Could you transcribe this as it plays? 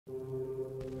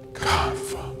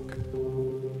ConFunk.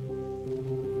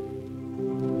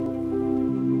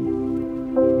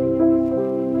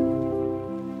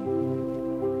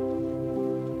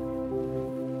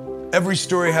 Every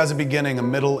story has a beginning, a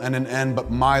middle, and an end,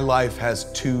 but my life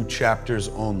has 2 chapters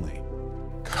only.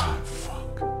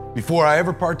 ConFunk. Before I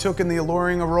ever partook in the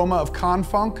alluring aroma of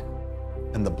ConFunk,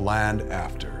 and the bland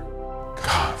after.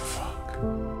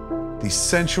 ConFunk. The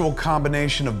sensual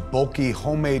combination of bulky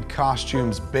homemade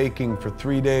costumes baking for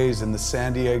 3 days in the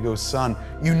San Diego sun,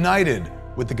 united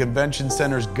with the convention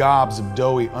center's gobs of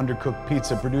doughy, undercooked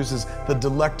pizza, produces the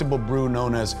delectable brew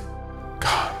known as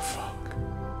ConFunk.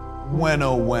 When,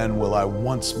 oh when, will I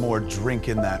once more drink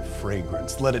in that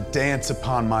fragrance, let it dance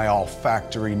upon my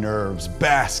olfactory nerves,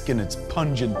 bask in its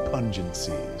pungent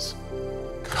pungencies.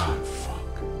 ConFunk.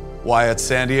 Why, at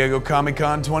San Diego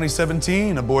Comic-Con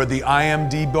 2017, aboard the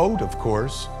IMDboat, of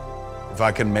course. If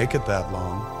I can make it that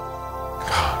long.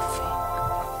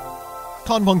 ConFunk.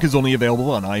 ConFunk is only available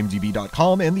on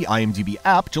IMDb.com and the IMDb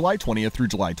app July 20th through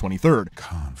July 23rd.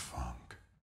 ConFunk.